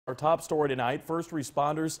Our top story tonight, first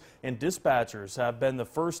responders and dispatchers have been the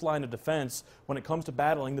first line of defense when it comes to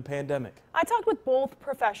battling the pandemic. I talked with both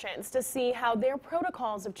professions to see how their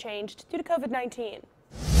protocols have changed due to COVID-19.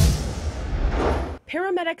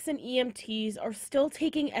 Paramedics and EMTs are still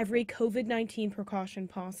taking every COVID-19 precaution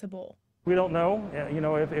possible. We don't know,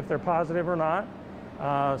 if they're positive or not.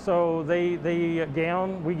 So they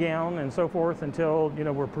gown, we gown, and so forth until,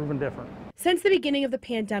 we're proven different. Since the beginning of the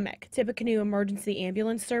pandemic, Tippecanoe Emergency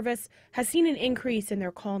Ambulance Service has seen an increase in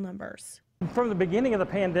their call numbers. From the beginning of the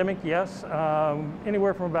pandemic, yes,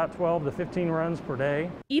 anywhere from about 12 to 15 runs per day.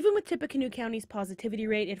 Even with Tippecanoe County's positivity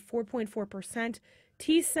rate at 4.4%,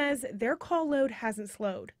 T says their call load hasn't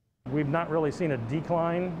slowed. We've not really seen a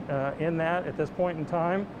decline in that at this point in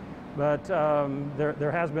time, but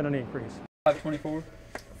there has been an increase. 524.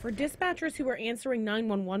 For dispatchers who are answering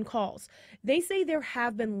 911 calls, they say there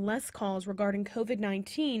have been less calls regarding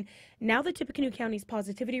COVID-19 now that Tippecanoe County's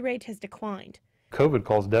positivity rate has declined. COVID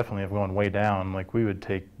calls definitely have gone way down. Like, we would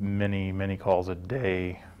take many calls a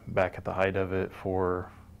day back at the height of it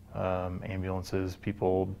for ambulances,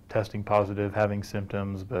 people testing positive, having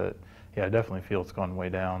symptoms, but yeah, I definitely feel it's gone way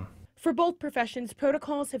down. For both professions,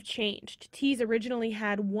 protocols have changed. T's originally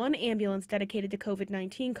had one ambulance dedicated to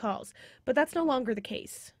COVID-19 calls, but that's no longer the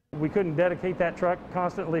case. We couldn't dedicate that truck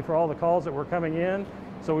constantly for all the calls that were coming in,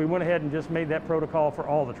 so we went ahead and just made that protocol for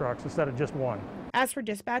all the trucks instead of just one. As for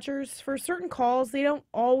dispatchers, for certain calls, they don't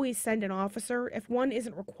always send an officer if one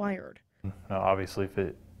isn't required. Now, obviously, if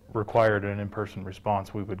it required an in-person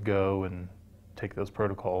response, we would go and take those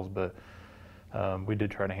protocols, but we did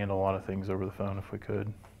try to handle a lot of things over the phone if we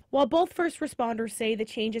could. While both first responders say the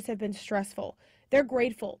changes have been stressful, they're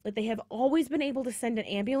grateful that they have always been able to send an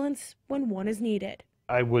ambulance when one is needed.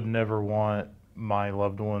 I would never want my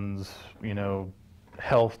loved ones,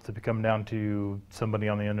 health to come down to somebody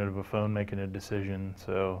on the end of a phone making a decision,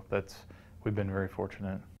 so we've been very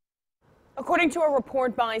fortunate. According to a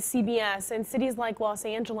report by CBS, in cities like Los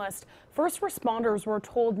Angeles, first responders were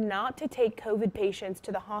told not to take COVID patients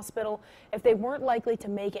to the hospital if they weren't likely to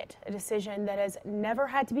make it, a decision that has never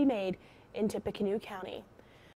had to be made in Tippecanoe County.